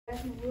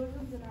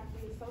Williams, and I'm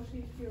the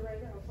Associate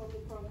Curator of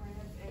Public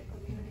Programs and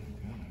Community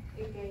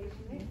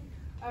Engagement.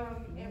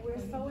 And we're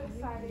so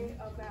excited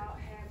about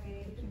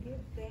having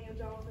Daniel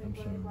Jones and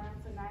Gerda Brown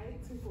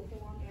tonight to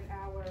perform in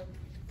our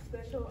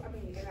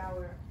in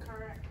our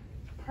current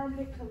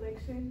permanent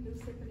collection, New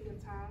Symphony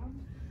of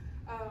Time.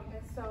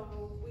 And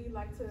so we'd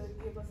like to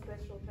give a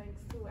special thanks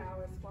to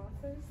our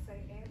sponsors,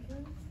 St.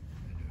 Andrews.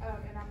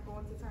 And I'm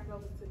going to turn it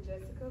over to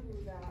Jessica,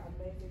 who's our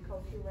amazing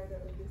co-curator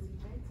of this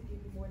event, to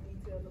give you more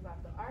details about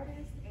the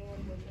artist and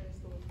what they're in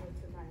store for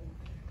tonight.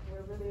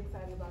 We're really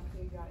excited about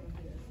seeing y'all in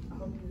here.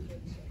 I hope you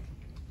enjoy the show.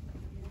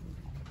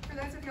 For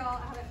those of y'all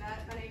I haven't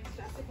met, my name is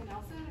Jessica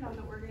Nelson, and I'm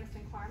the organist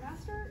and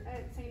choirmaster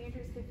at St.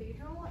 Andrews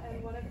Cathedral.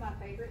 And one of my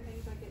favorite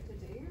things I get to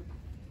do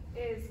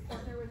is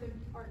partner with the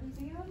Art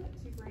Museum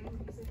to bring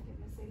music in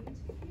the city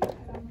to you.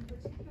 And I'm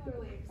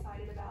particularly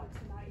excited about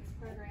tonight's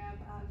program.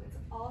 It's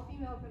all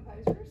female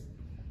composers,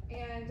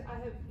 and I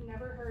have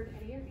never heard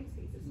any of these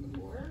pieces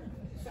before,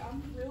 so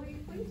I'm really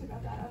pleased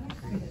about that. I'm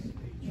excited.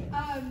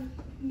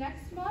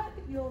 Next month,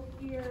 you'll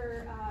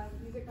hear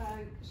music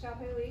by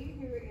Xiaopei Li,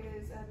 who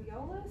is a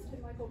violist,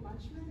 and Michael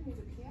Bunchman, who's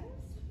a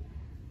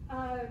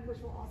pianist, which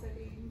will also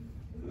be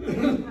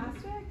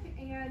fantastic.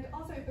 And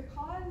also,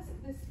 because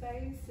this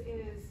space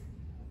is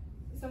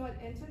somewhat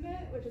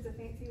intimate, which is a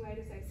fancy way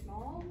to say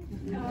small,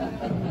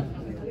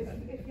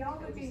 if y'all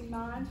would be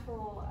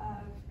mindful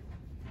of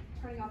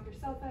turning off your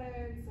cell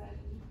phones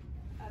and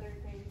other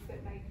things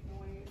that make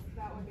noise,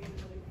 that would be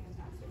really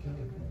fantastic. We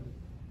would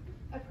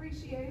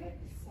appreciate it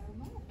so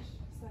much.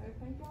 So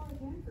thank y'all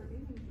again for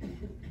being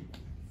here.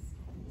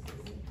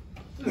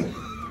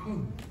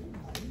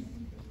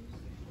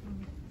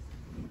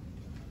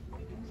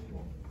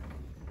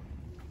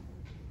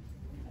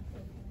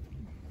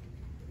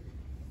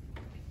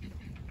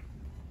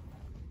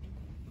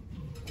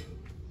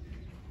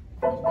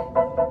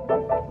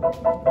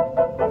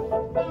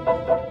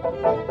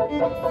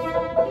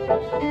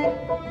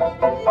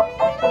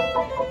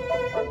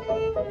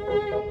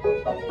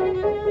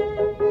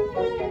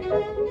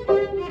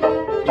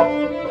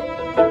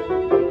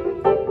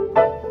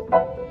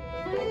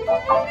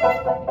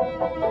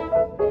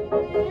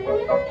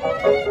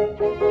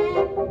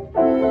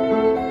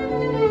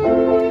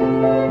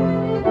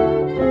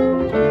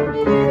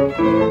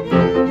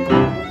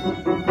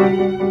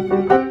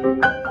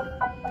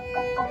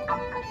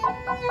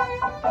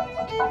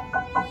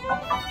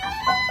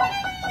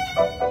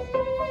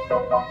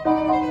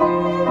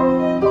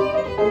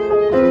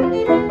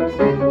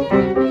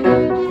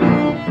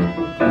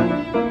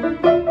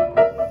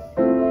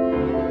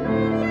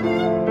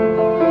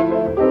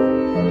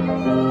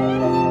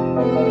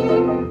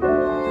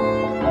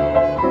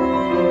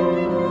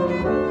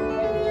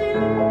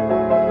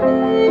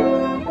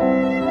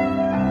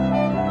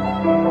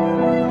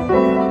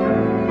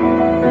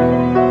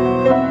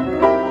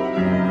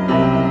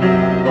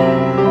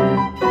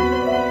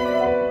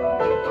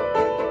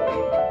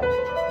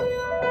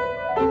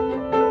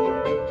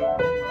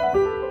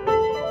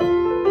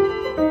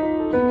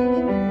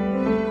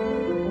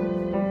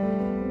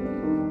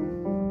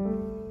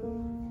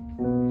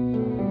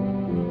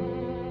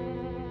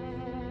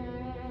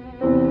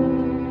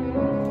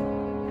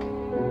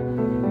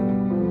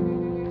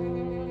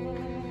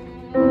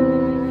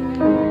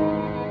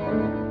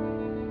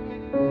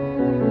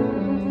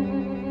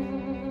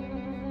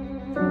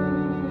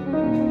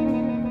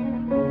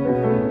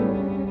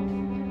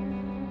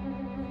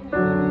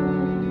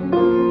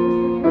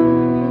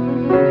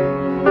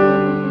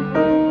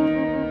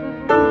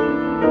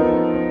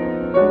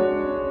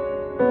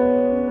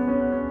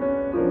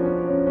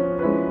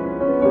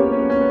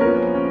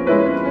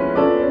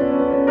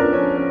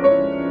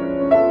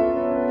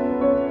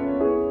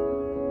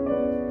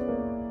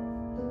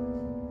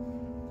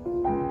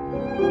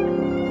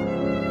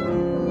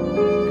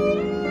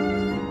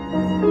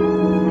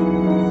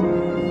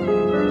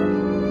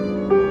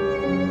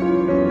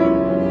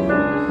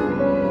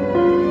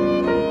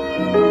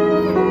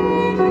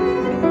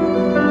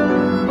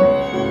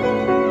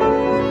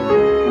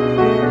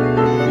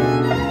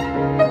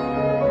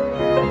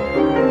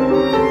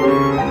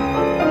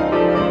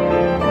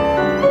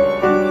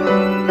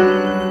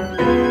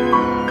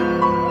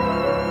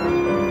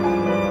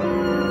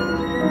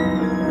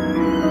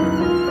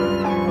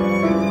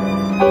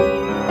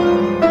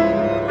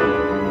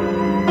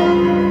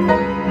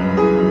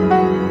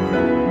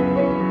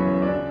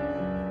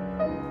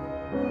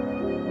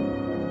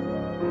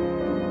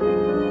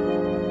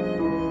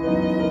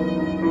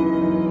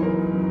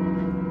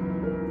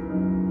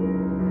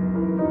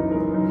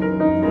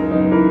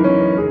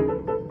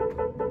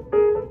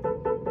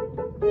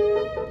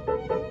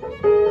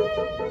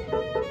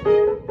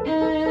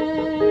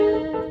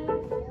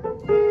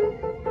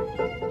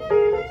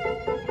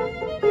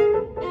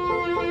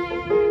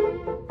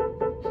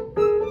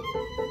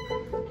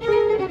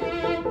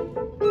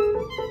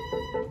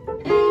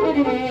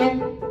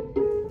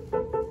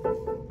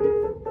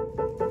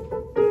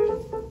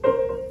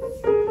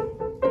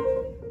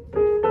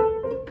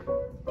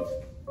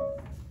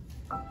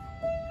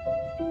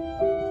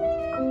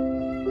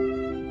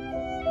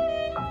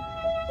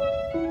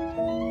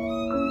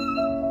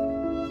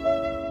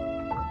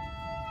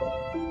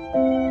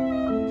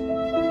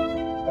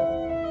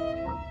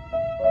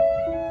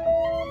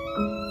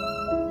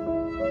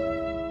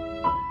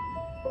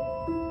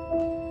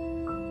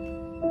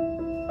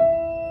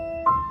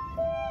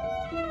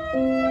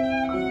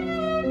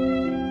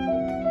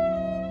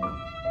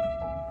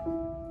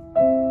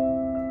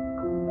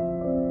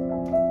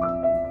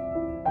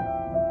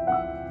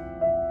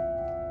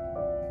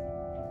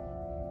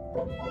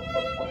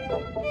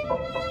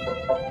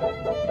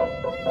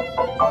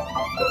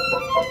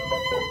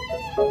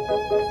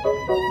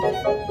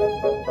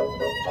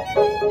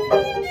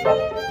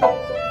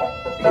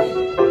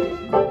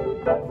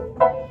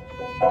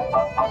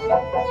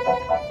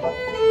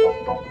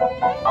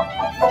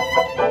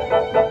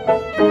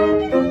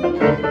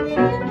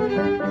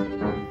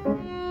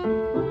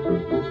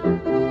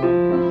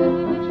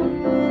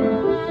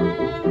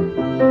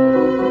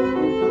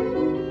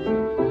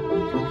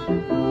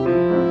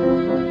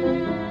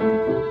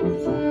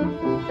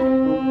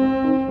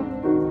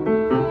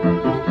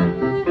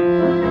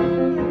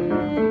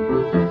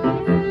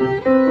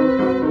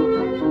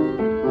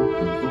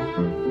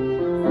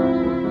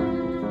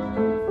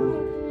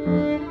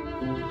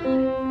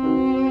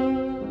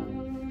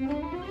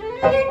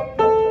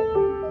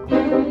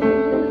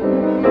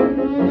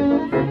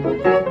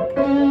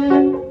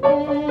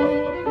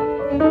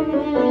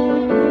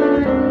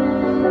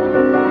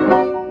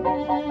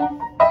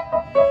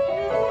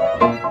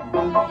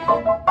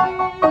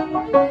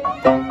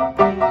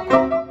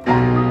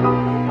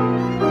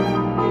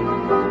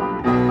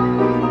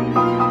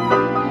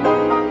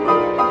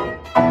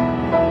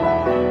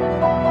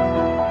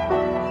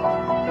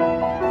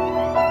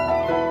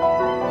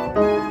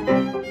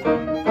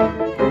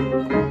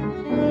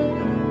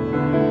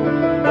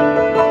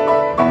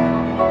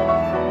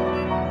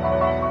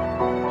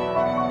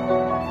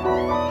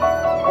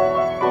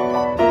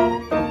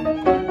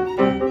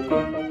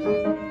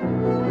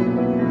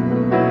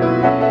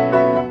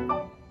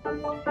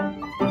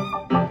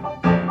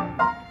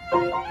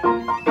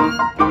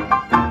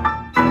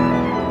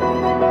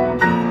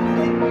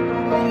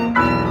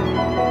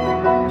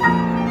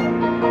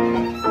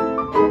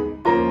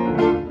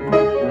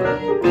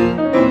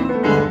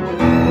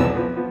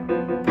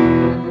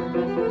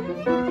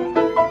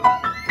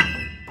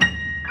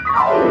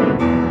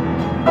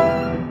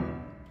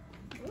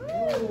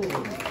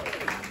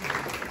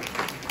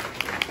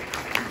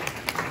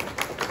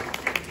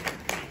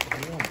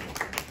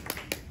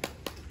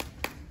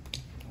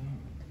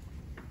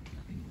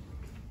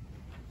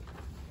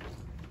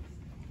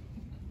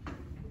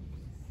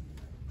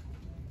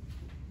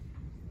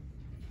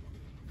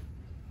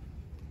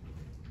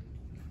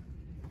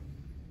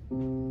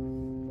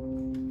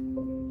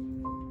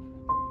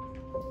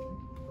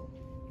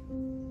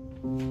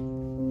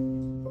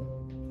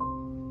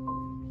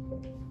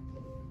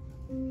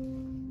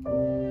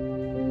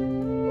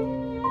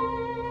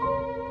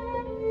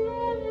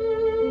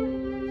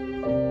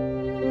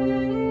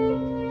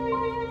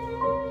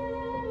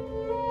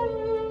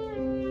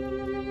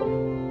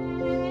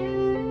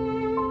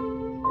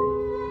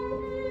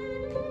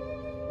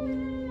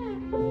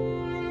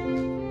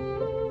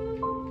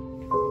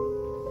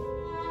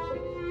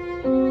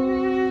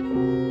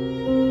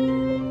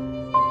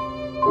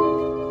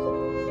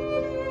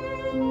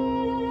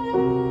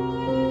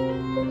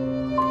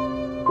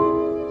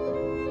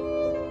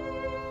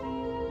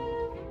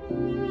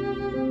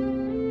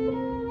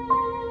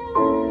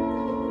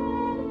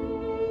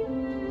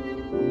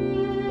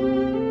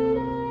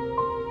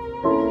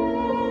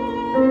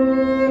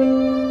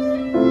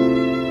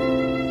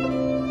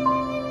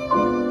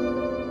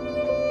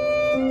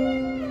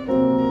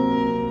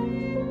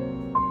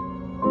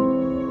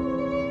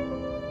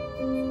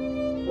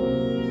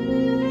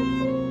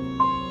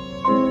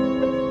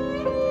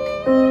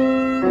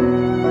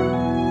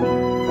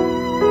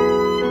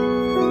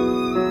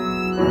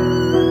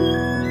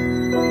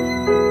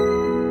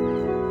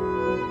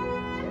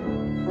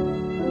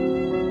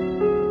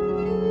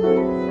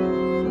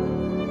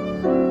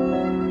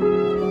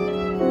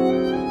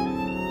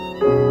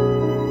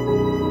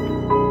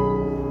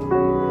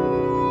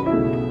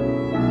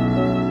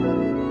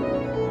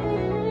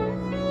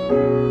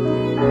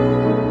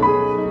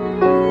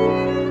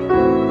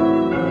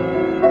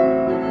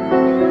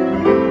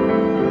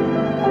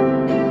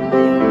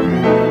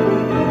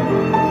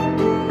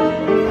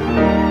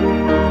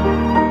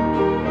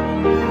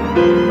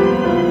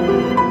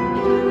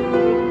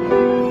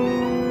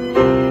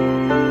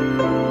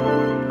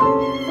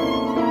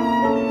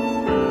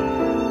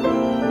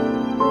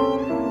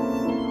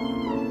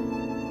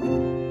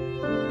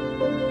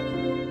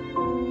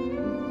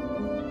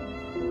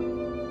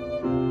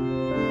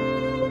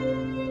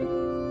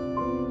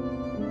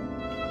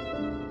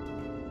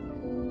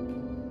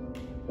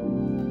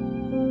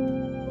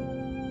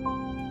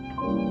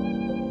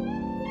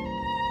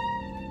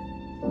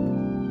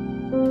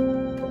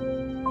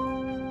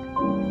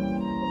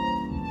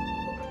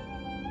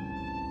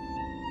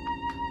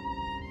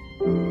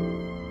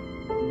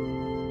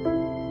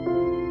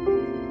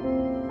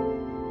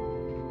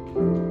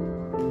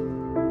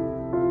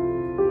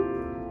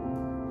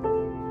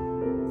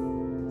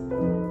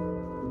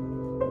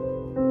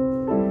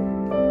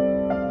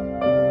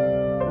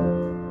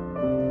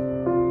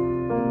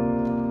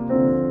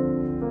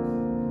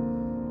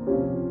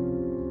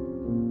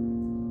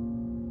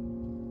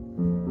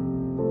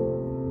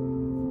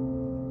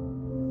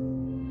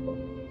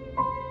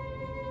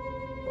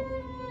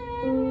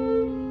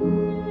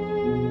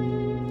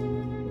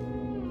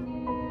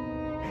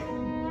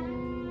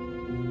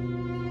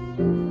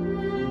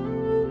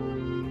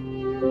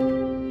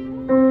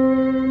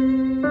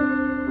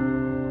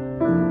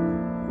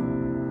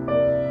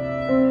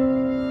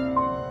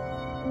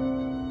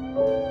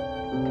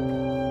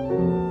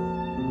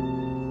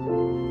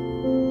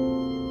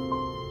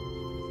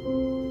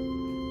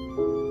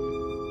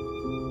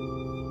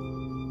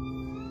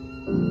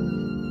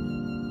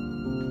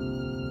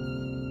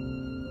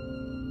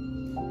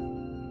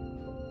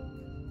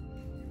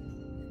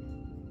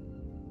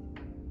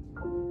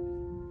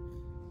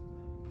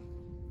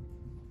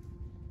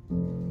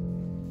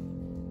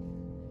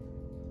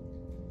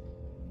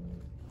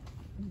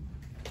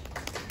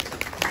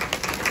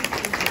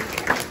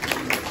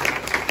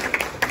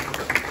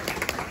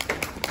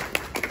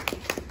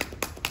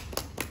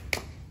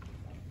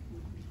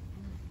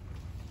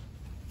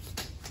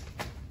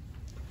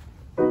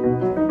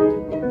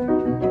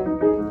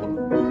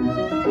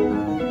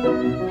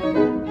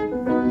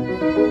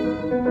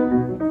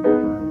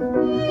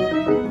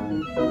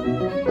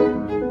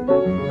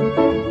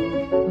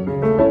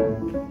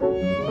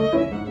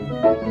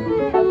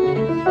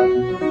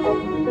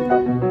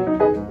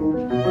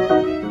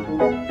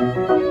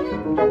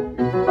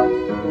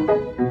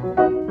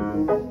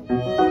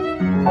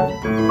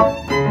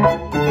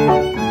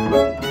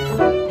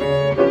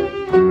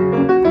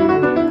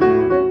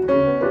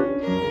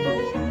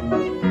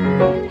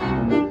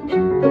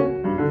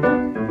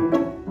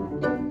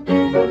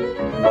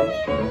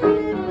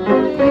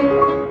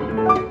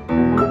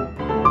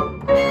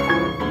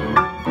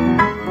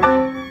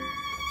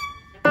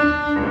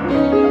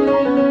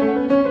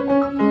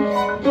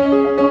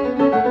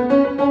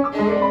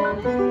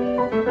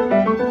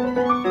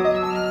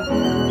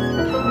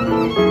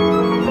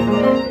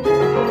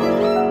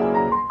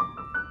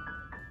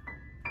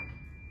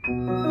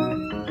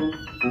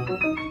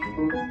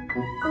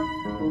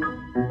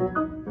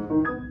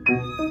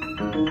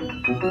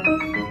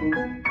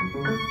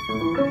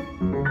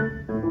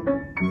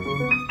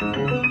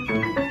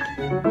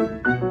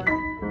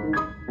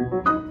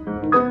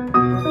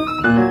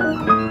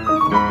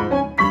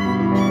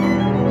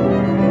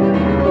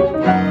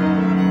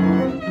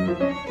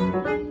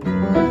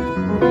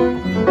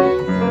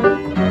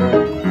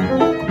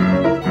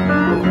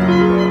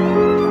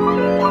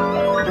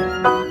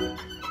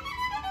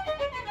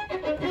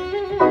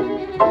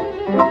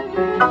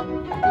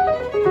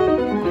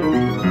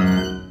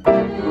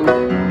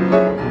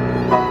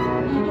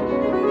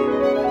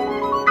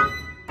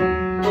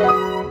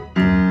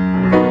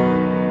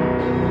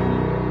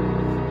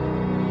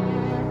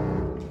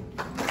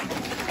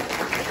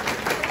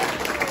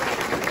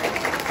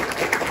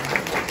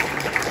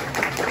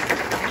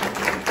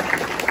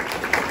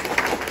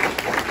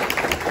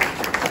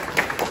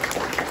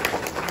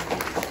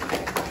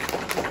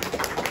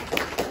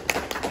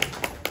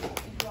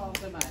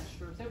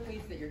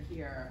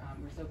 here.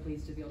 We're so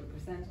pleased to be able to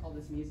present all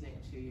this music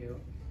to you.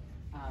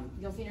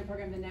 You'll see in your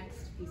program the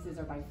next pieces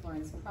are by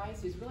Florence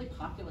Price, who's really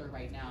popular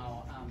right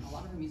now. A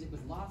lot of her music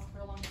was lost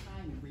for a long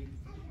time. We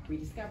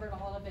rediscovered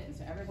all of it, and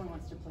so everyone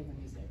wants to play her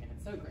music, and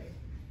it's so great.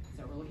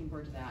 So we're looking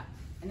forward to that.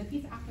 And the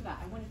piece after that,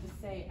 I wanted to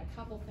say a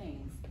couple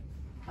things.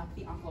 Up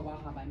the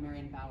Aklawaha by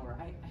Marion Bauer.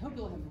 I hope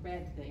you'll have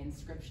read the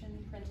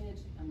inscription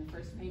printed on the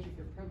first page of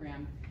your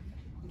program.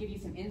 I'll give you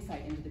some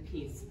insight into the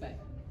piece, but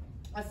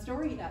a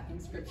story that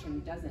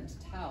inscription doesn't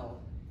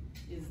tell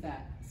is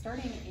that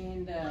starting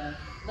in the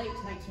late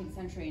 19th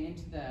century and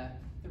into the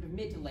sort of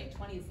mid to late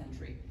 20th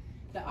century,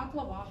 the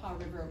Aklawaha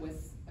River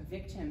was a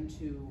victim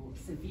to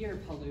severe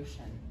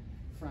pollution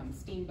from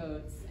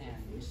steamboats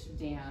and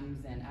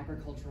dams and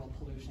agricultural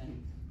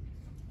pollution.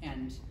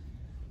 And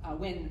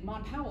when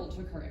Maud Powell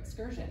took her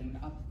excursion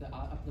up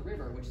the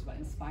river, which is what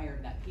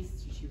inspired that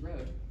piece she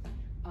wrote,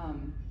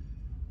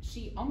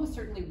 she almost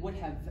certainly would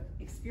have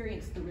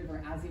experienced the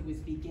river as it was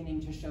beginning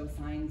to show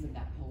signs of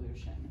that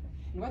pollution.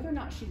 And whether or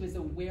not she was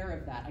aware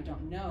of that, I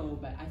don't know,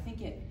 but I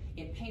think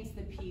it paints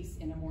the piece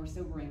in a more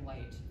sobering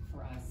light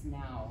for us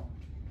now.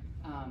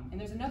 And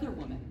there's another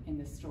woman in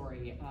this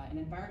story, an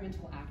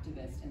environmental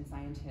activist and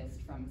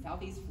scientist from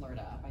Southeast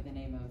Florida by the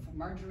name of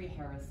Marjorie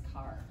Harris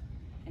Carr.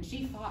 And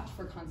she fought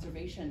for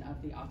conservation of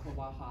the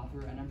Aklawaha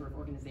through a number of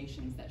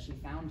organizations that she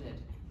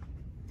founded.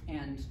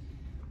 And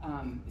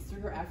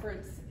through her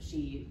efforts,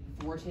 she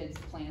thwarted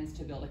plans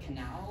to build a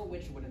canal,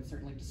 which would have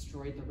certainly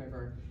destroyed the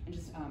river, and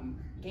just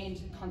gained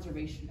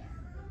conservation,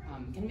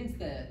 convinced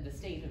the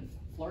state of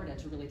Florida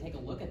to really take a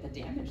look at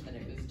the damage that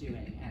it was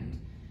doing. And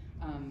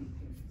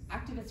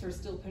activists are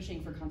still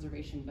pushing for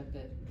conservation, but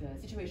the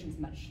situation's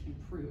much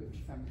improved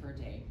from her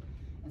day.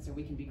 And so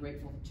we can be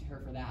grateful to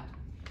her for that.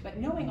 But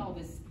knowing all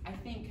this, I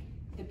think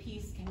the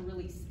piece can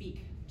really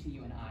speak to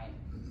you and I.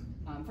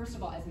 First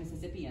of all, as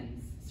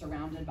Mississippians,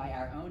 surrounded by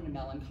our own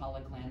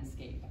melancholic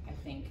landscape, I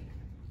think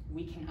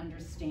we can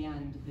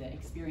understand the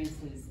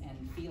experiences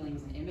and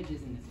feelings and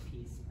images in this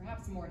piece,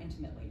 perhaps more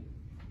intimately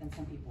than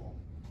some people.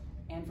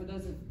 And for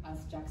those of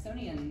us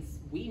Jacksonians,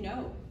 we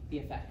know the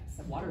effects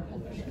of water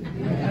pollution.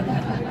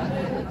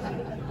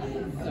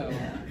 So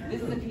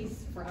this is a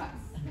piece for us,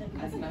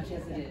 as much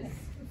as it is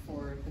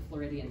for the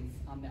Floridians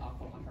on the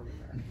Aklawaha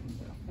River.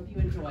 Hope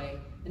you enjoy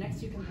the next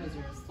two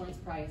composers, Florence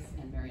Price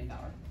and Marion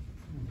Bauer.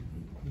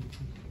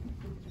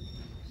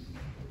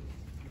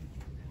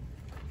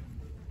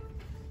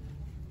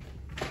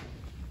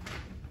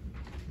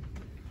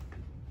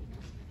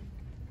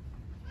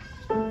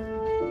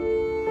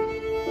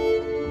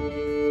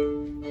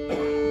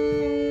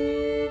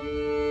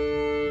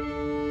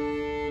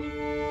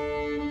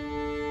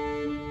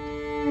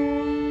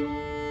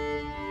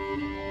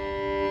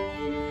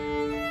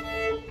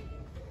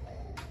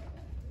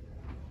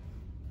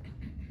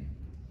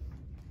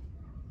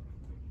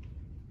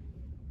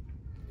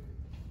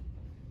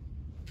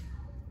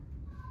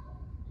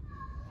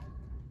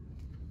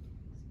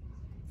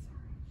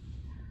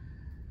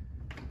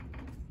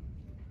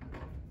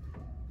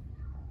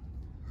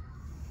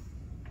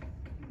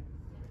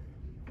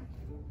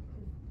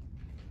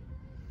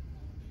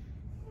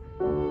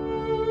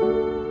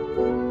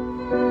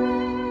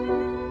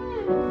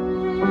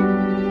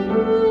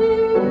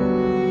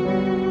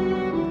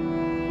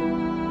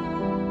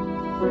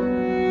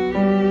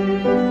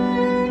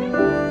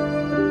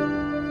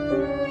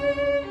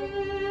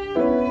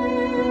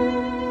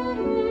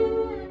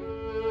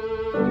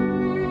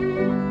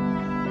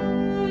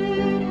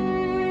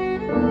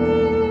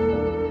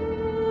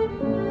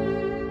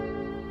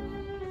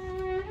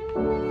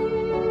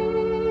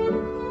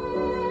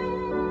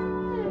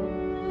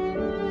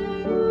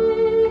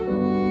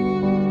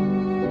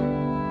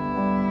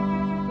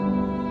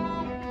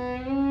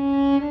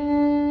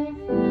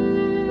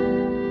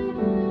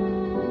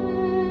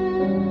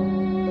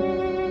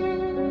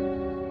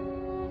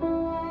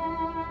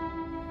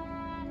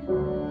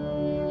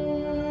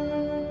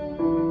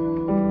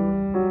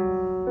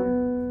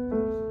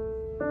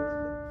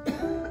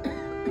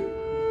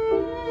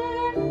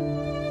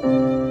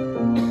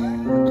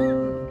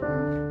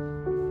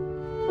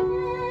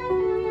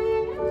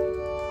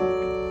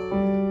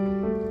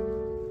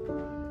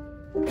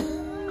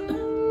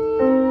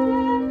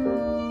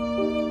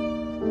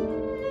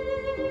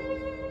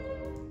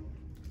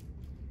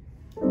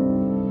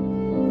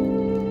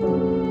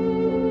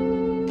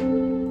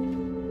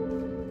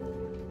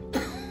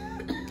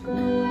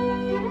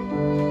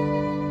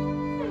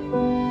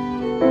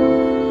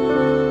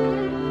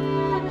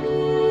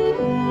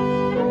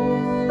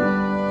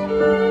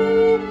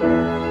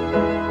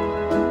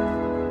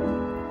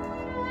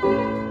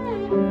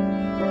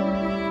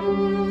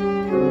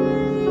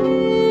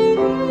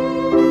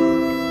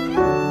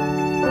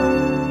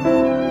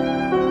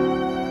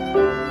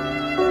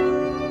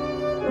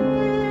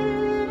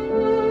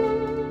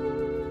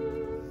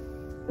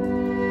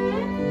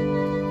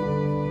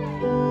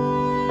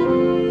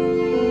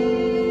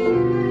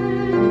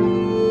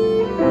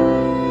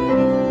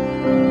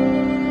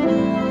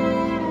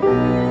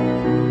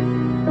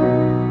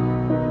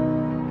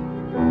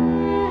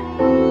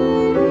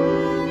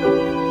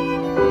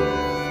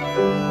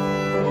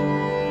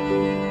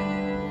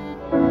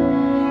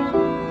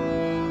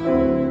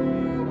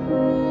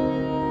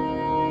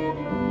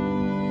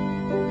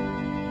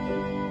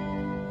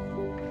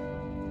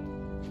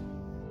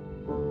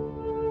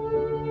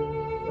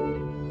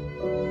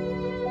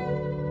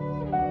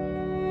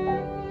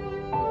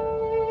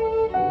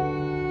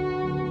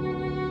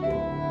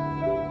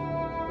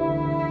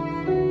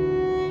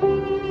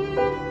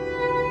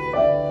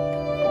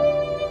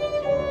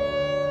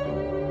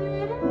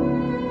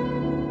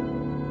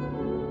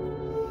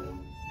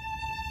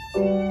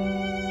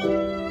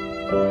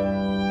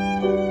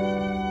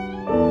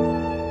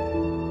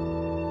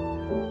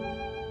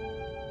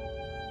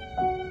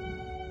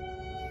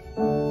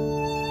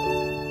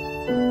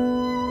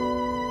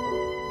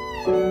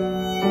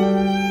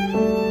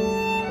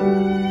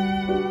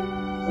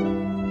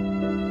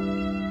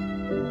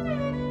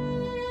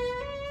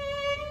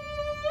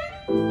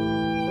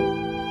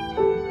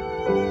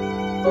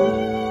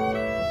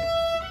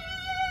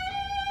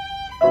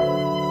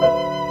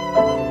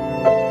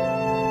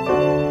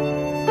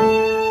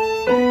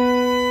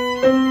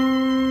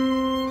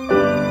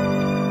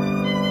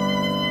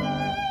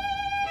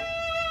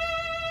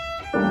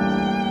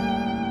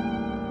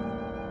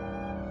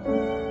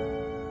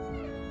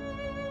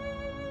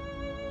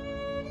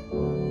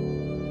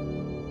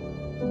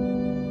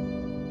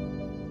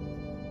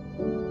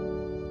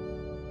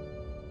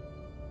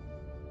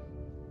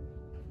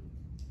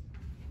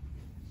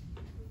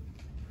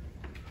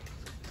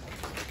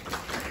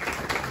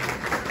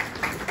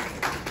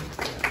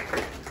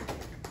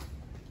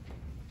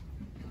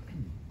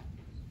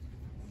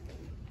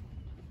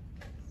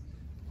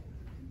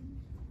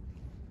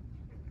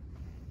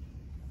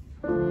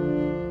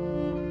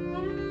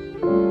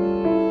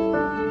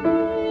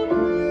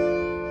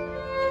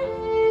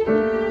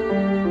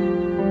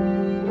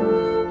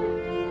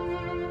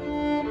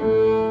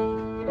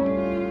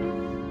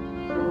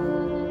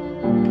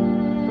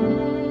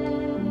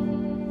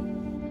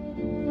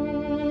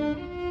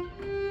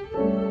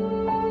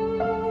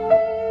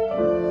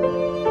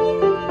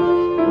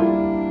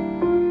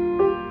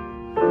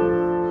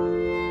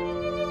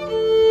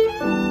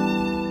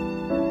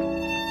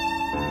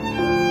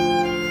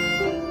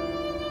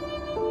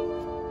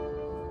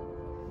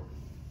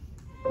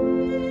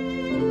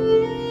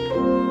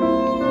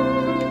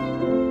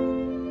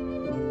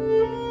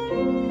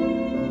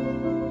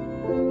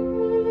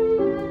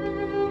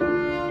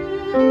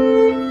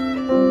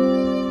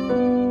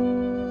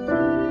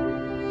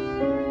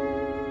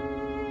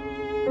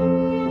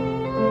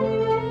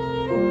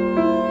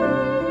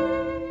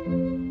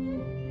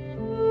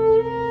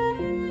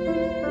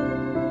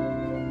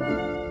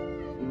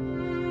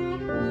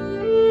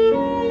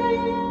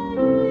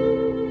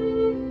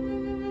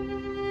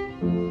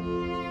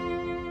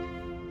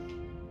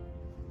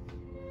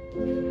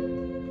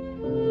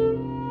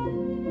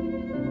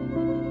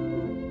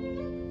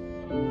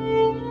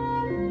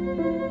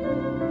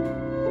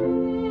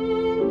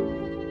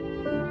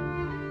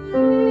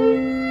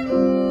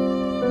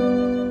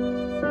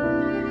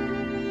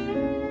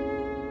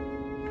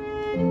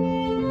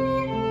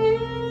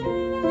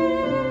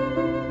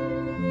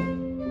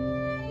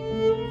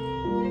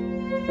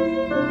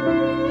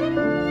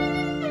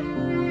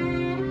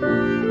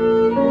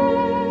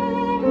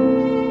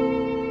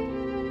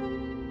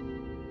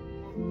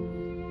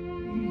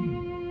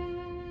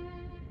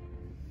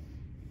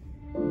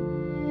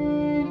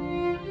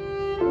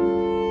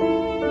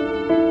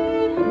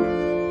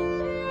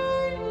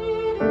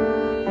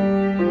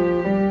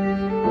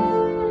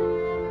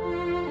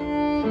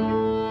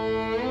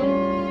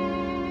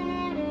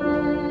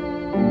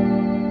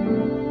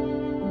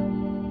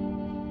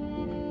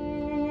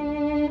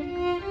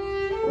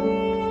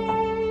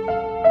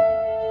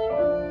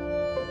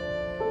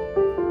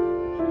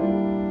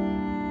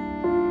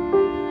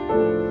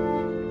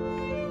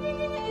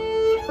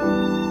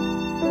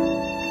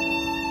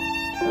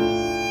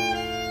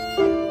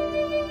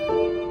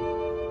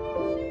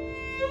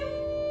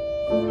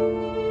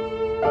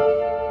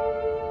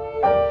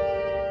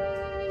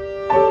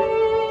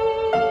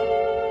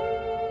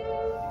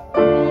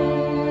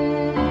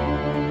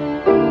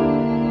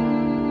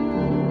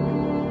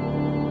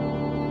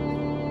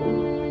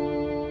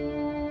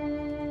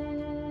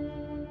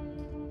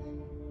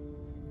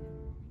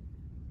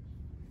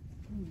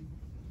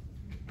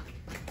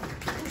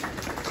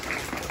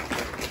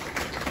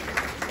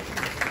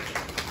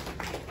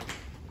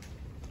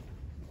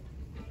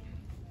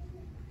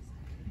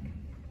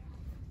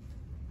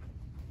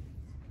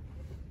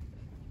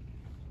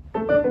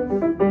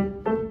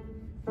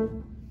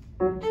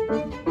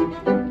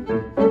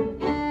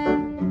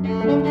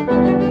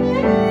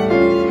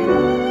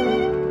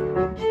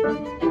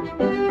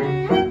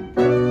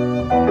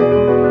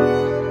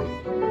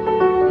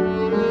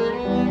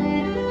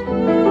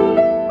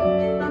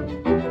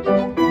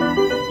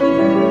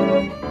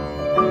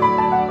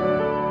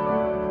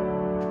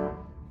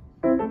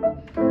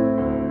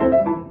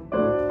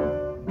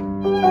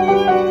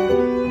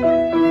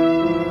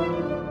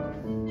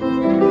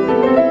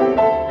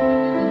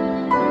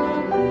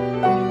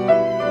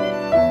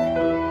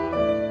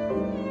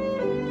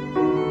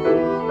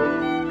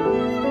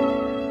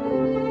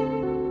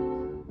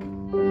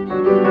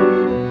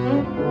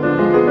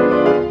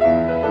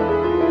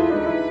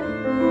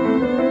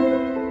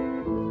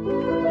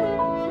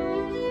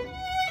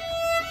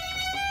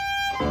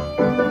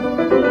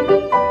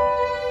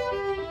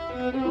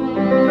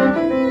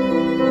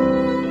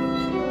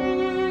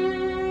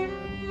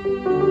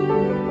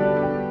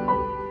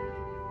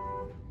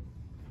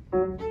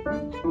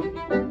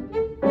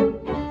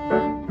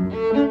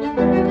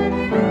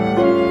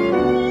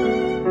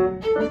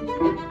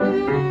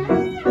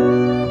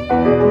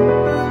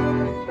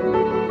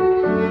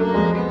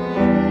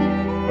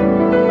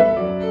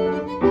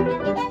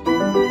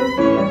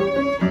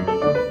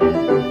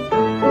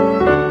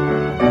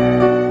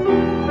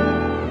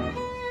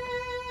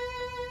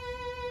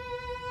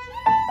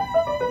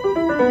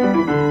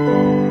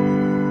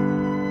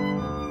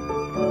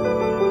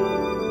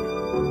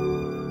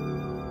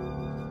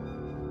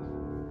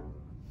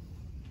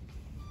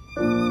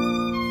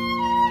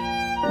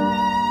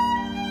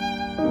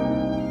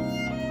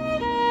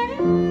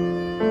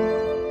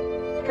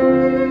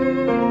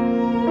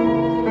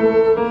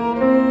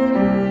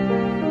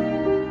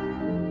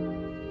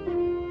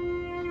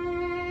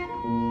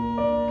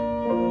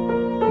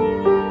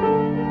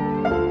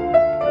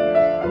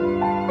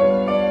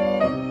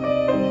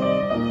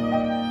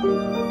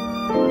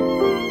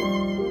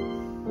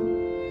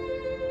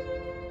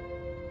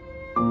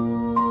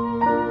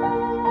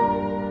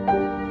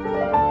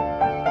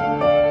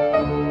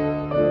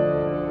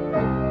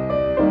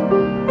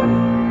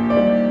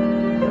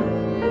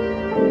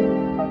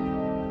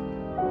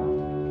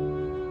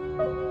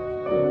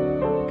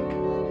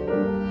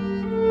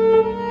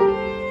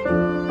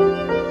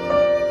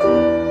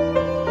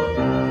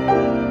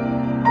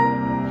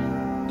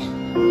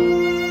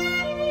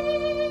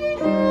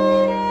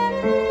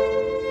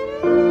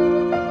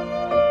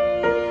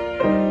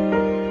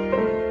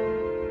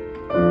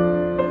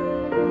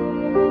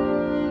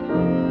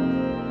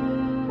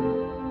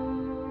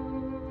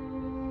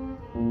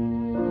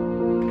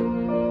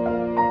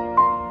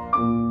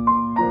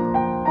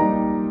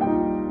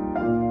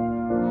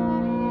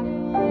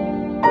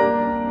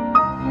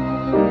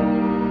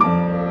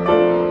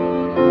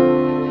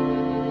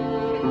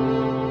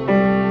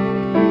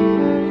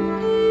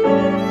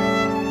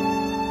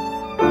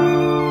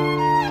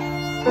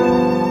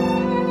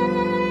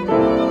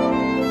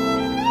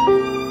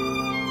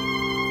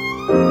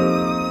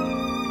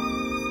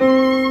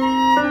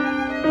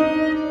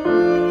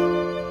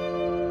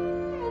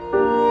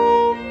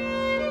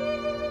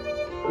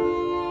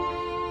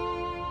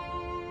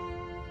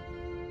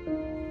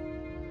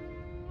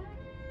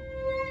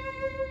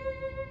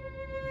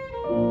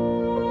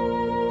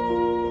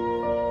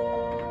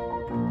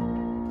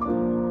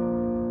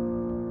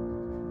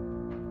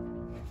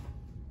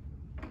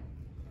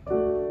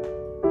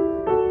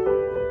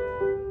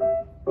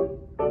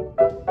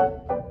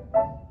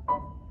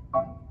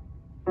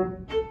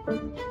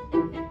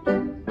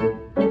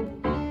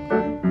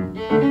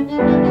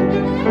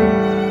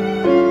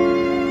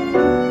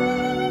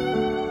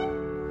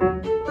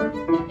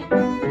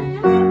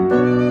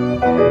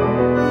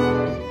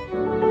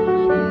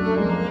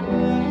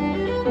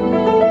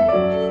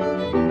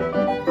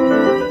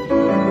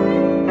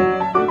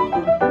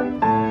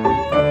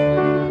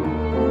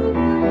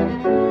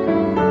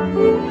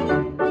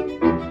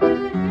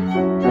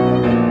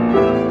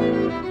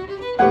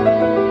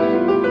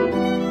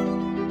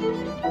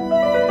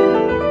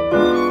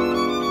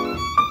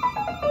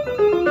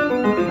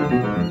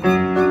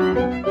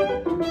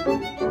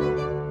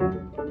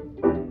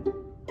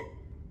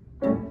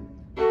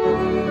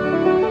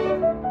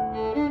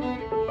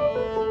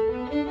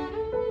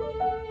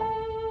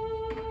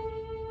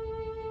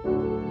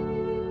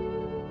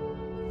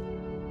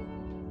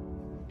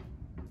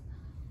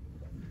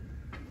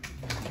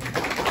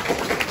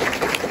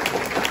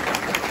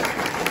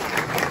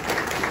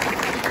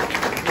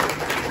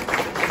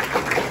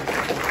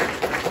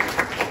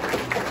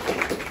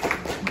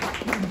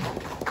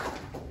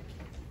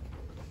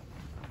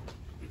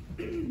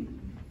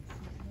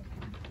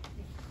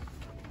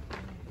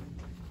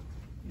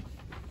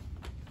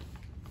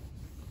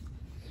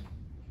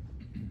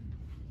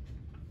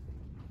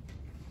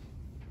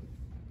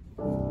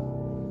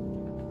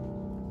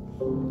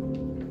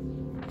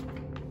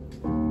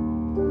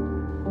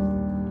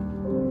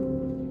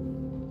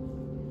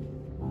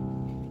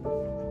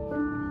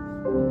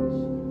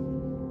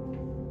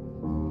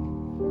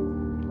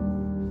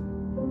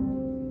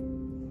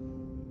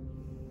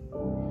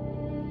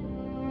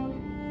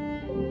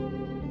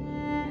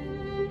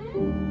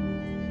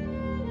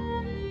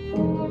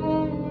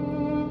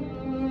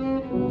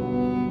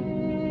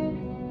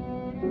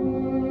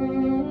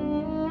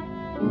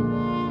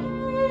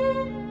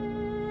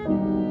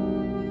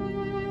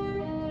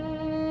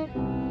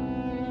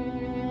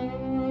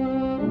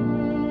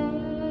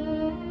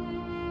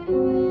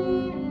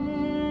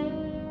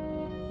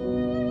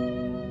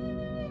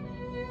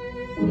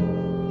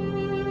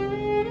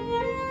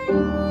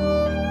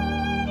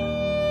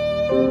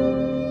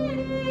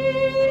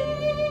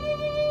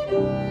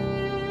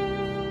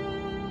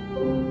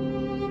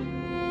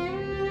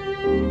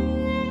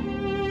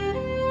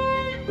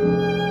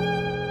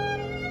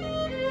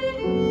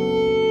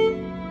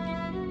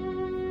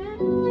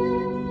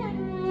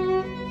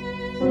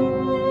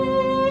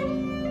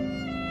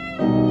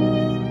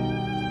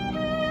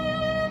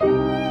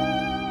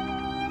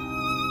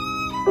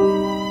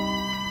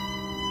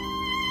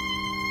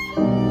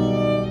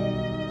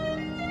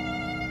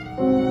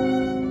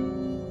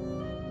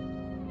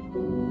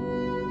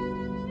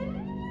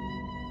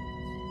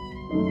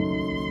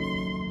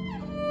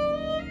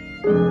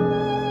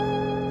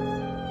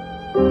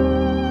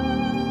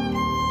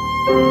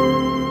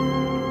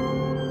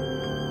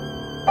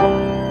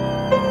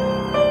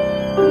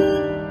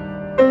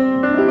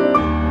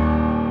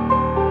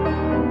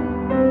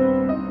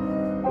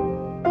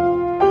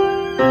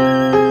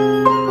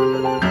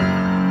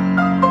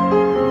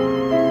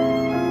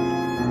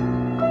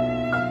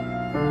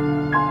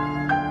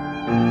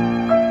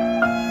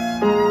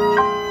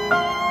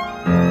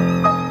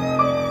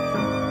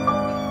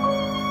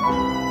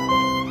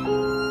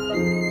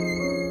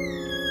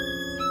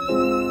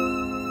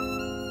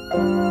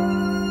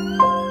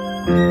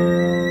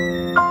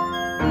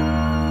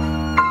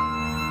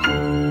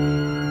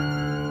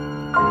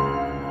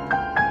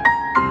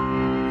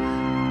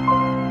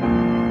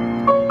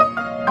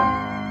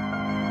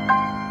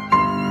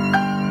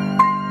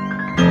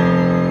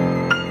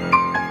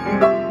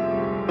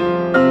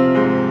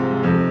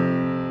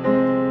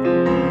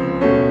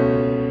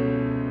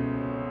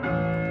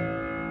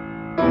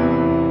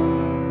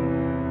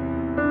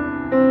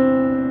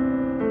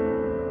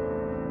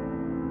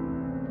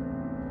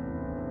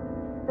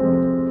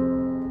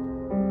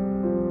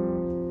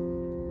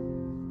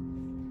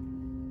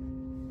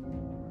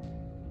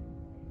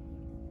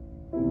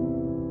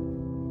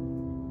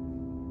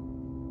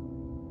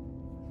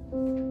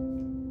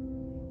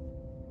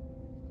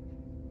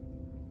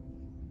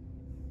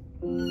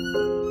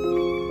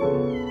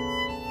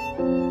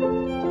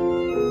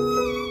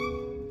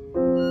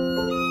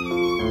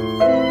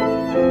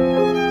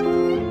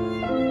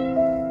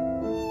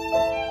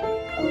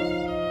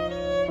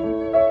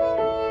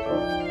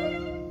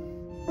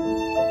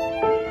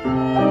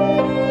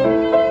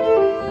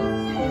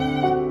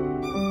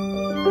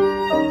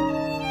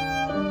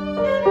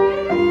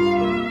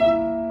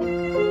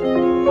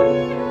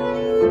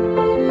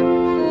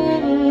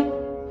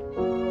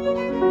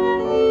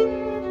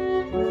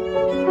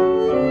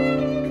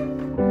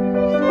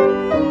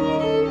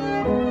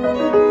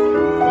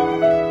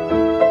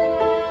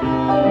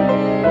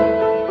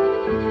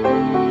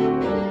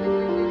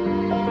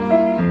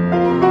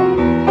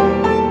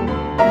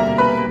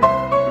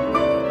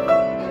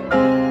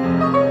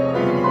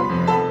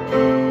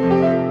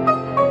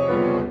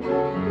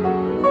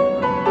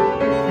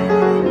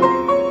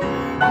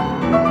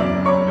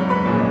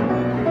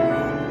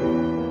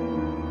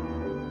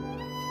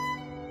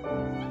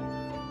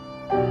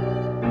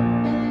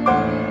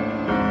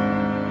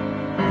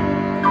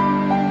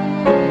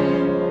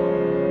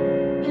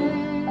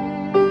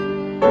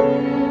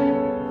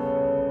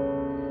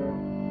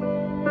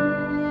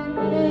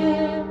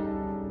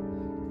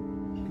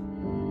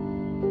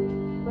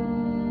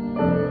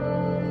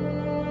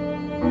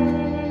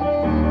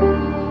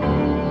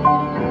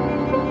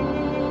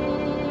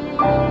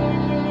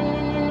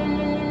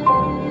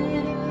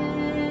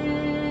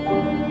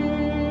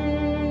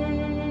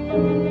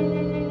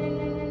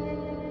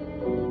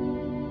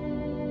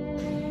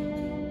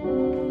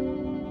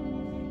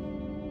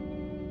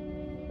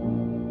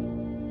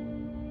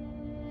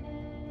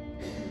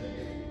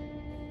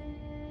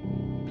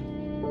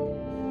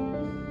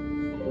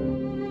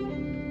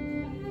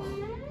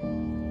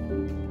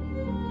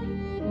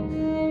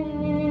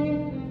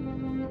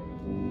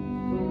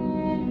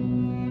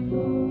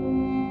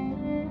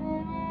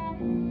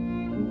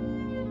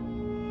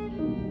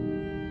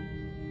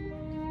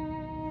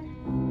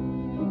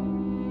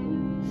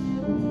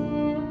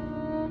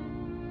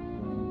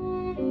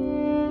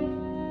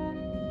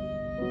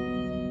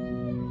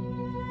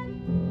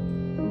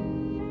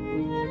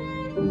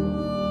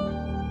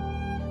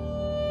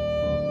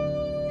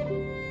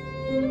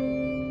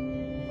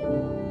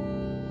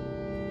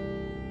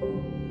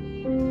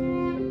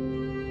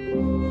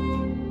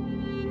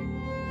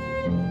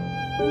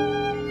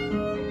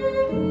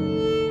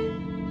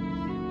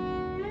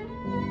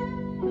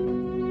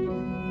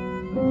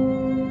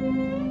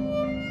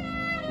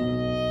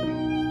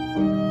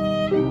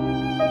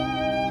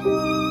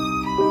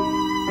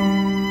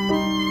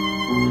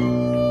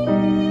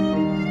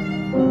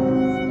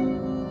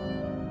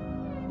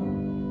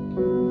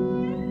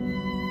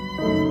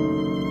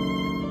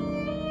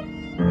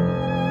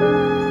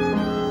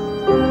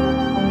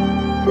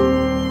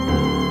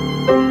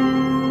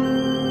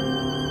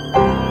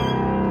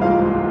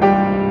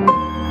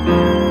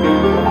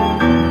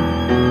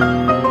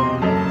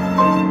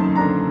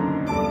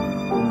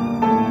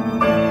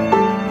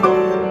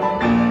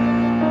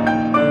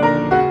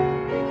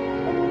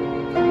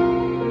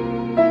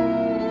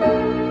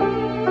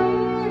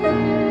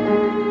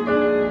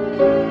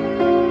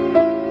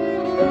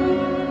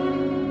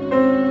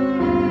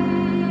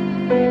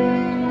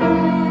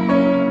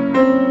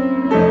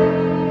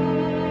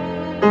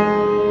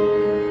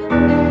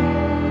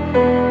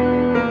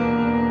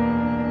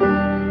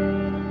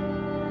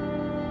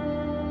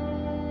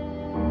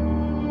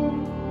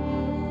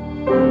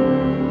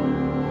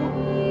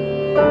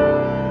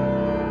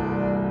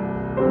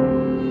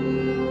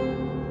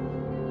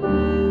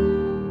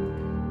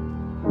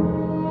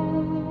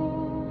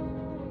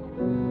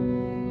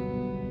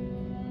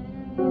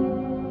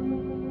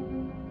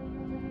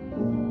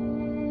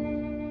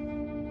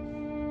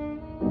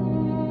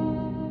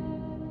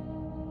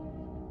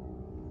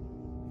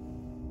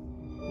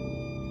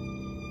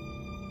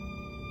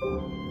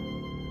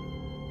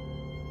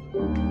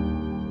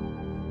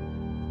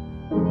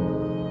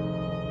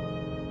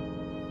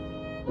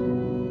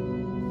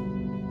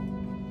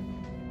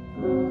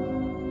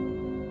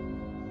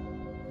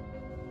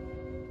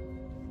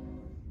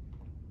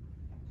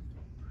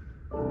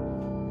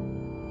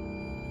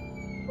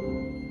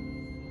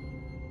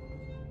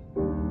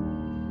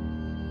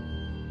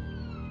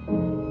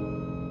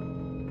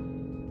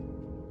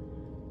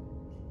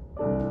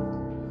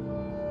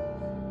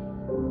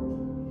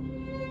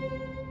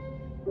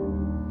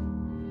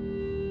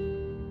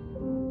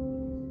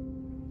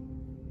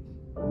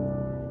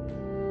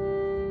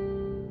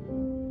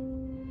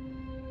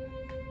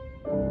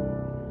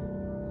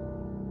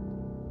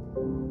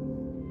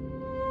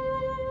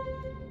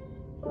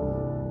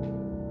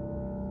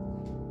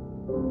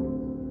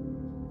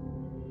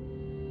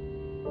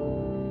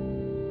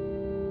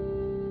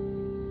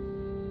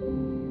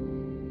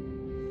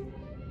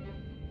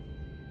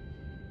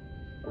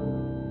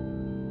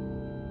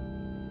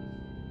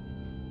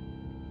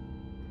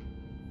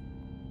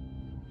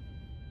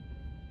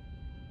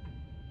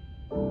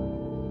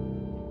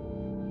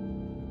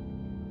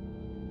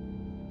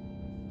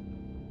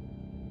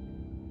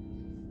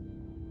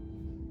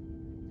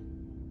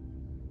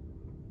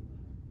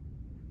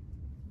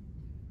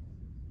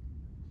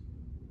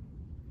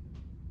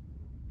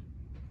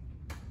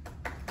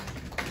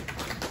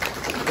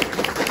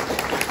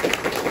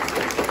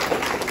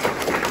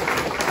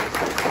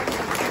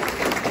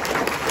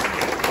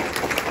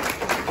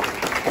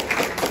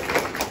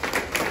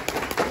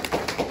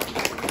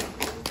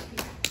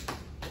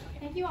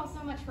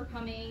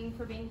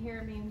 For being here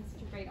and being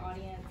such a great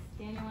audience.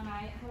 Daniel and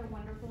I had a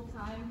wonderful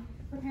time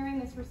preparing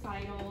this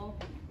recital,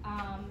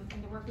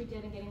 and the work we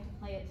did in getting to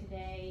play it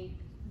today,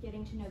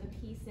 getting to know the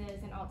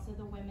pieces and also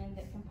the women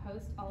that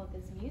composed all of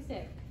this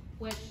music,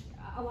 which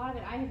a lot of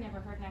it I had never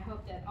heard, and I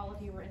hope that all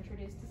of you were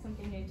introduced to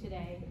something new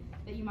today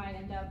that you might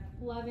end up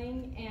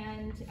loving.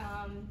 And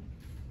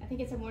I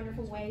think it's a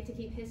wonderful way to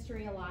keep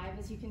history alive,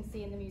 as you can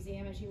see in the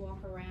museum as you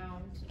walk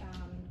around.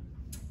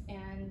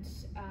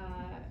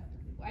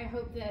 I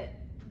hope that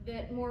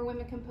more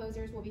women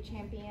composers will be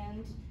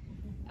championed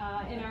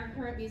in our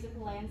current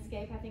musical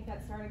landscape. I think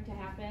that's starting to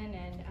happen,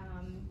 and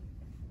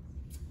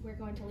we're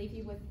going to leave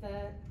you with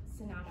the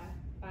Sonata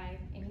by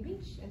Amy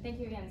Beach. And thank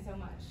you again so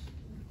much.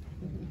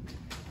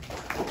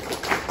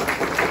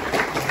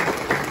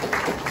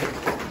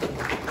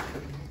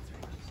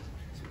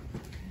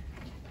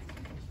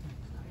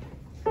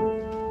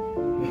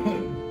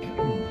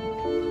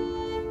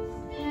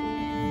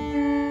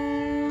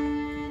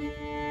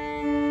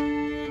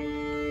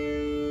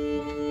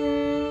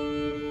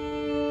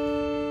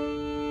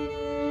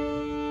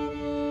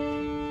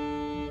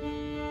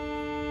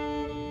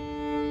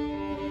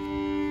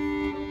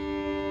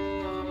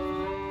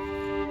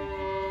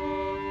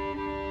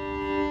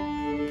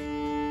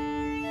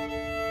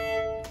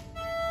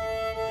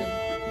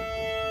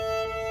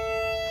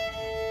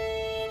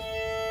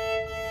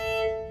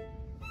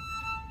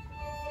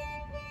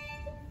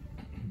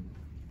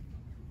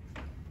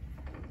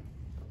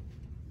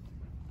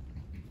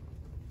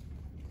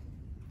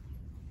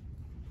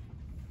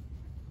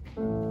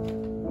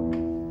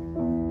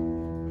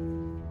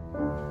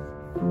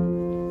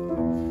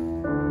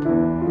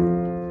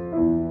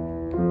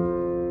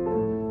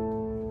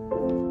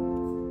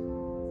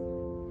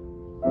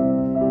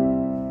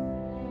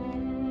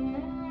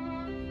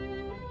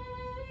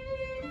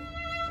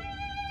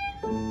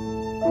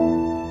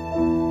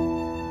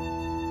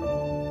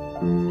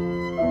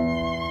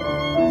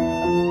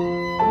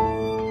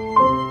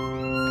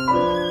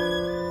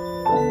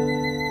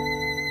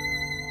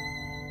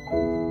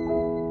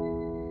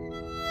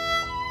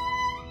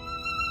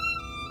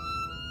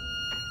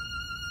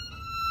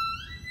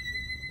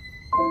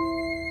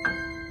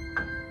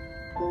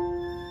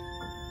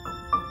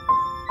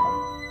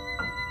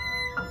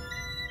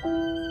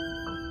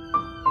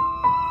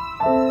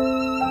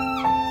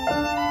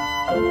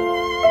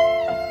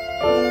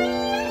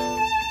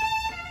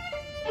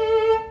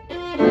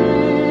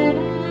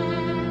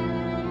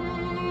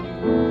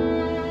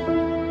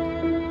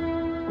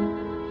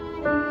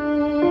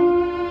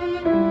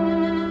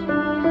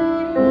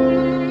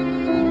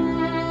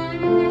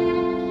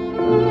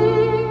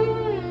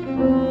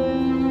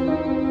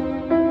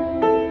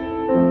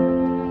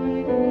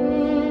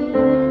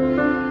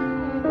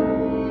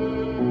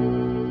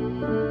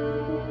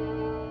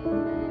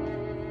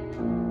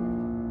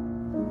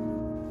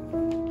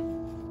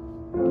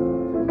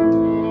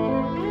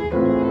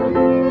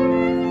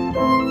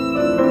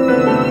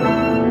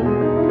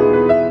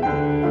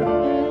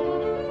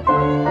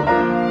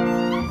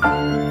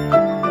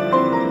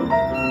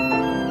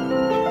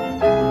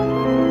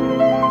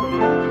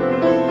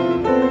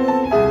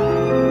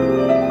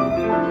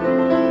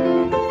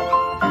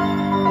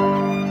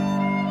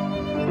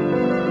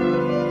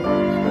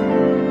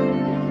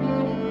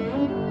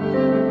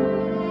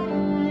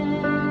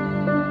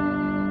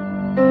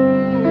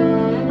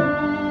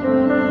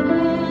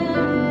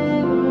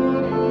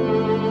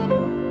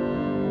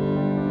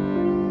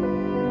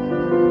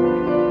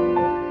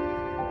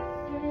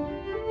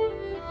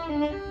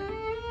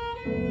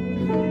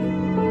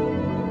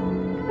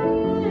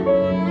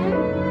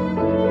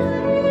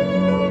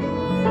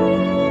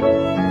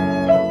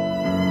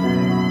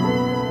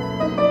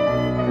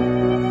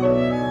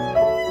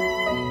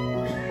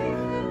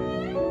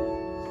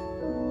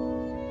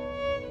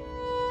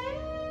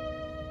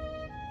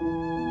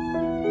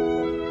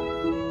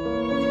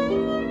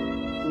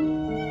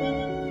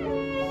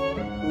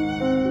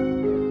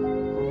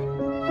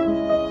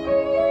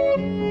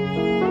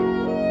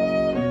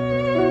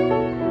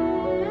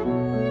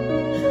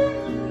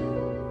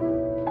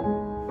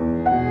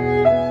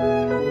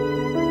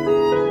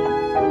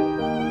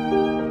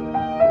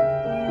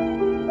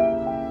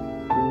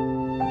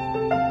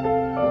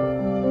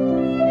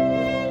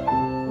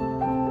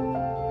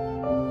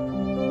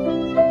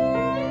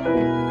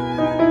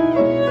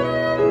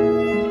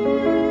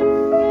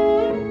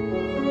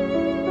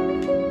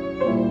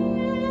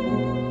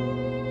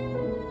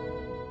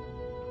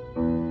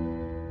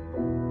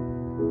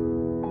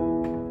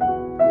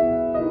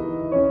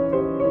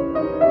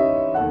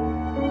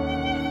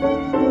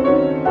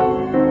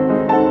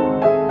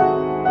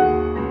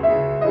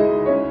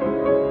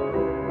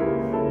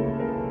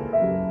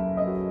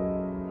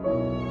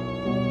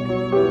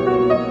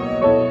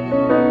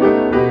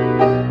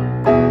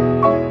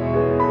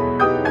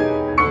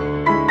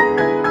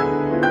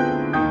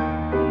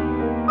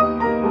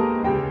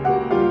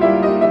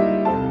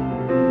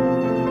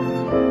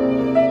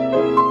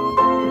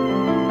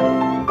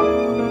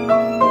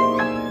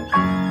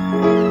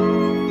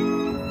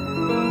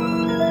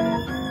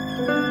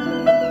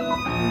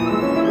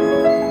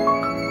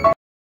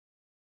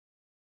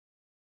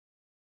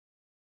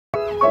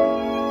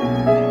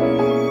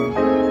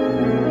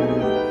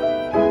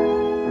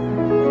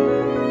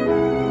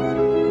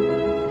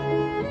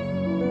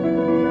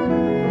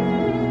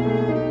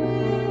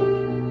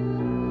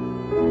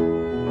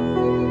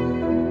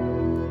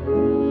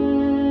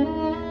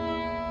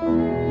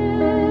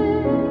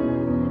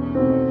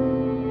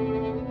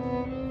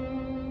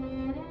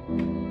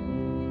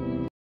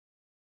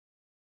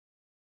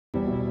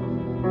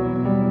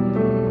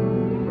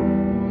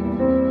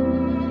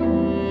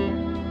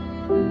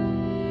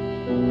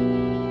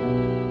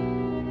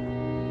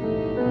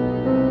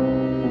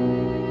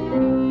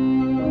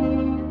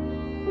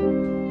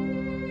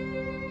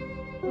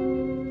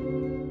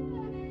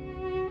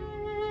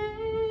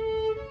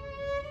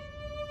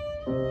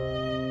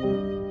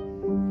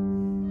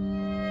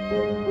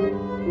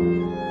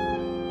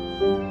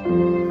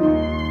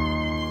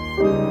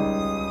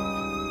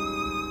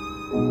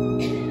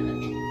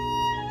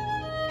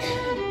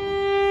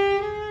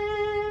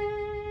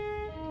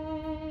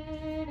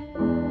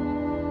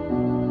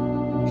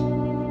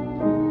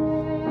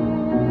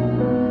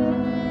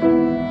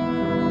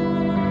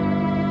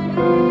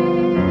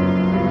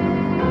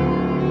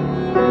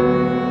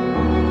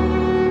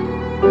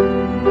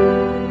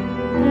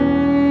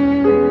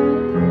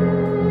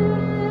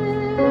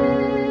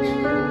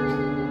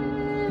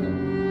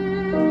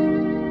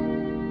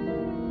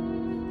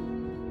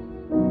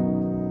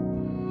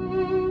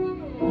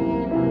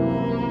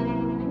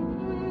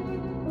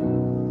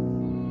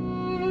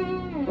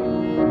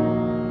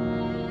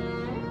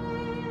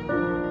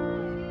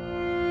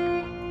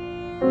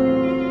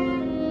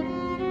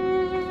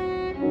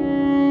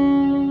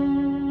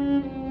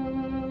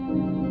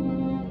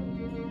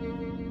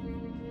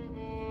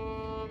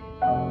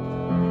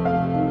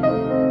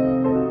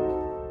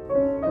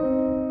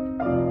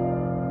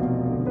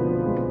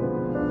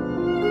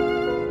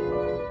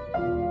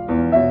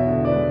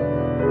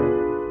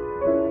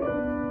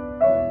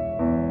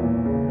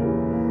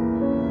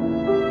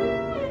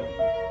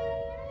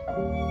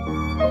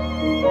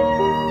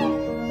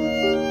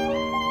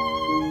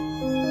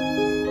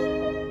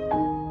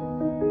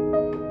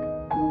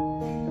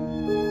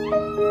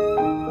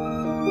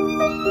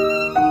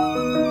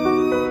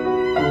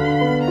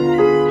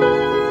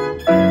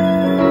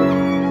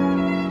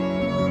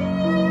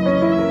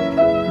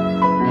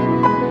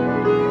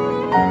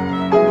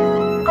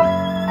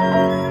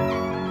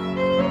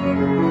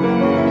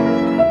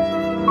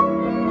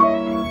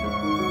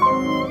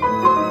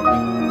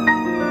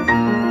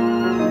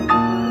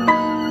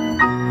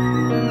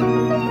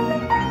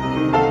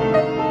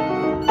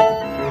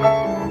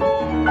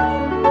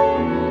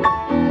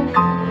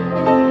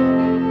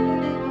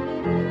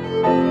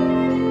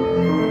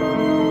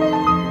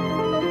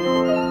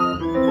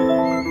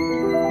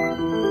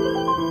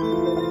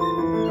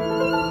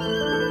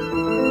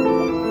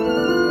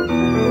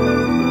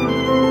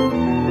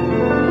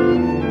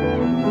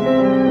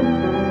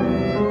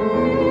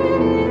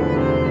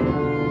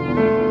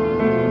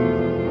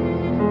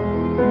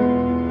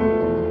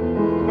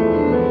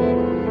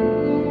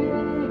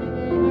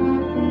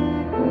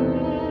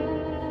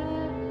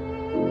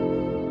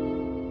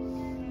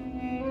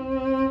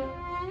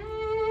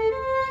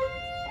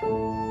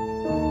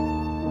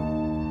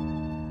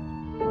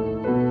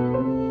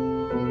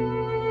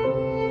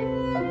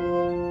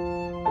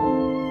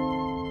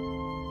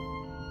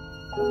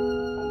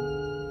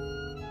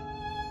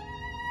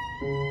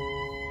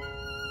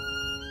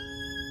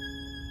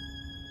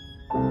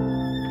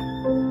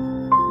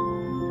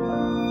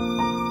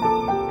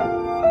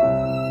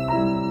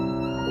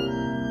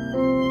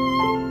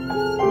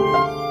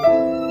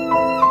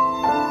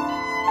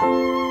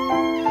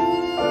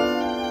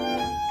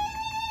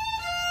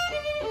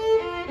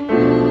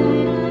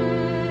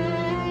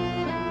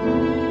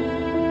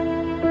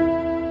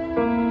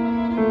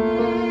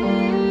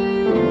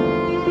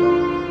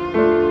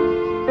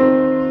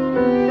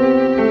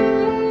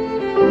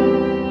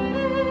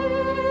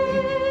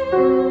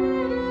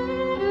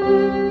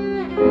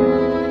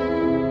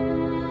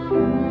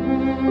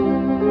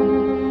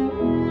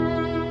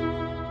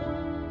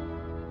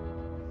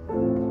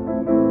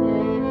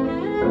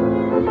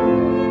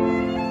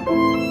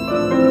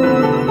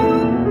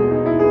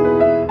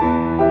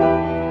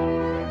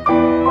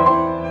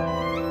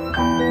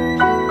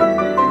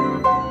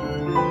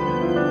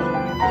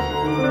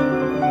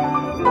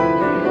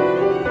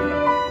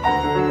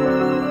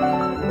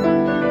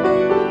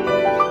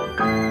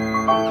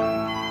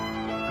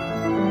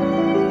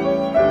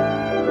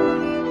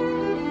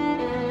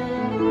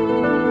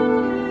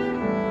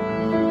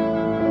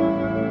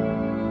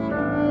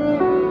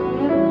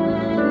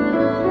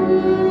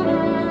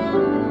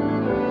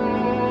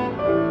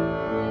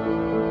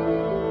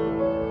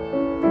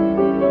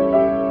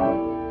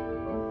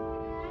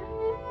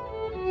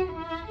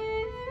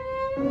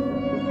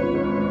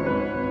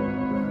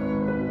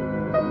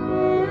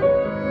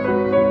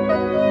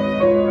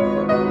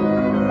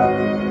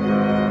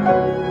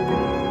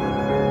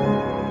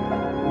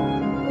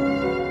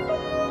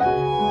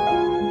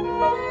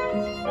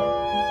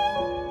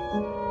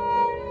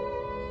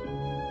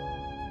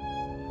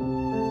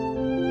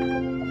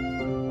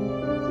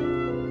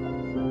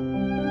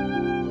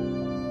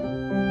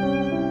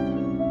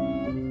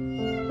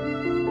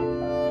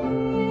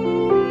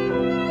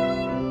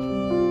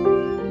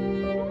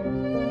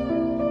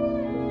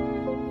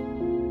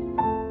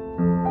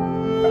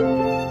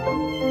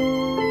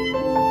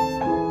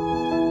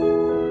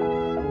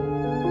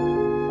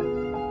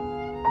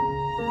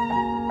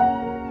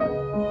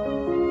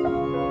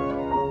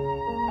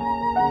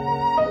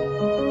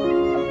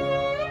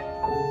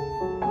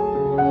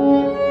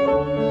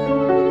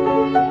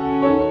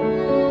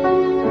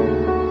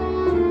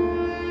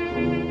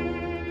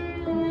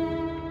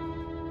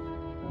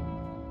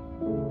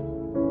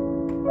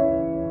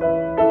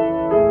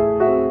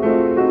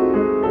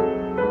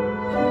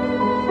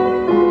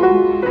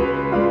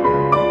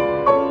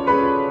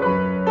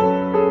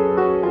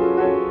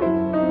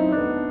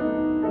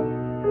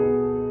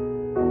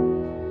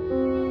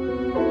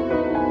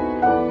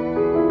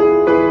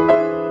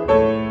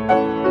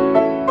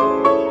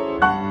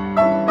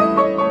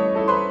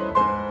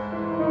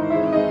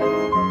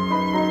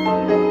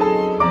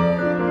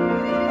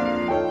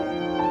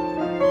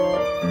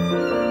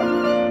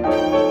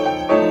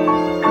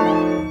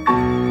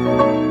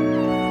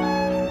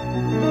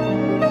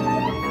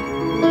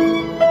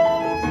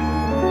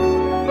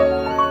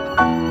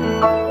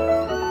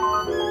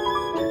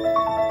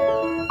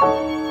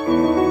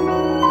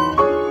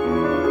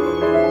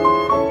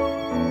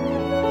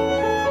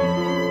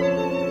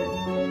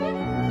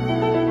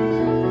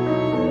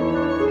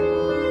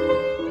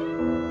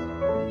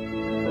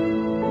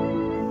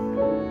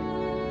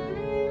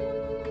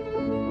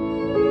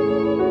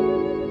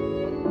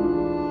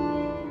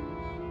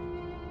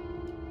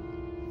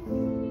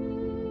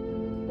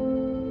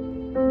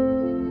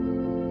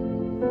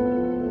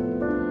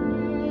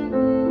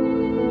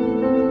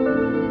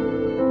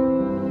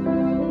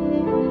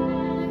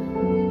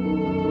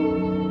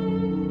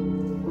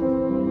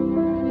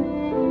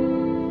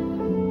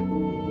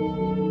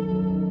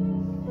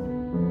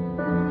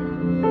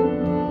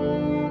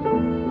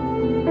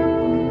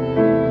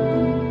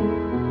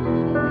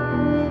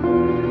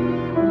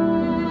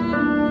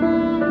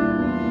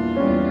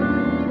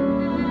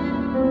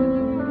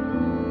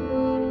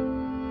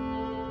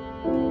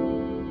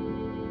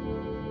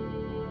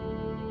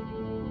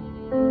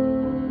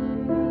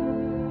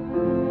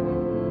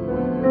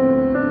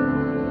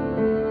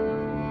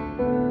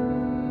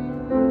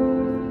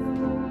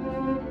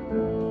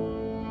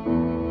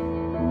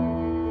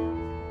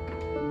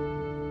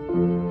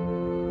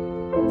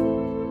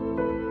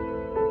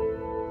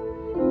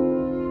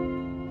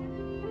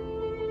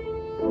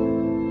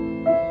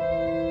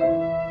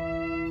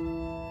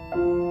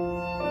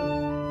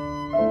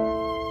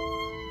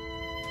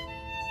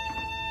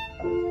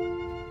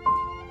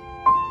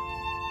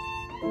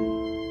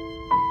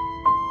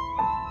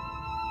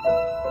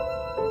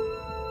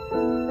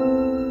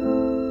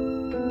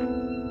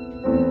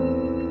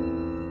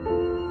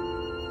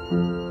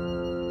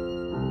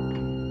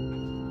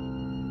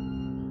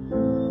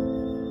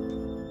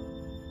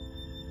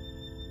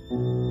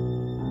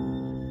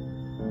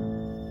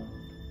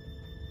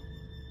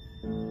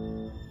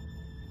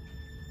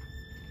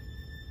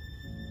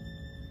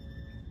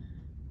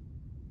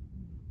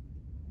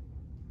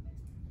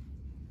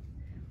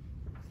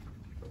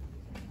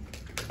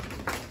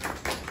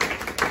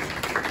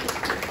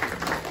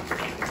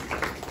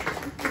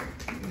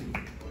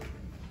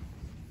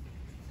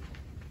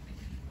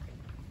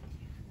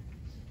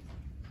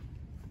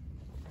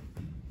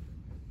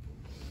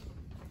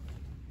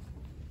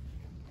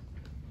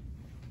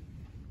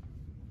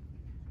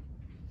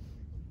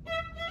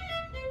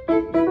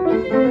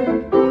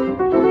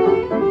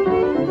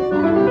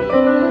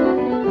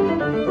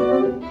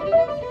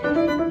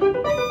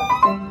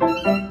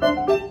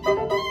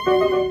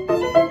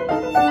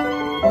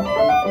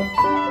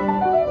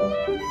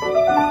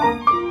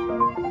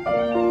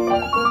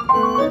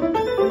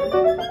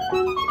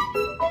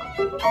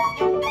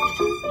 Thank you.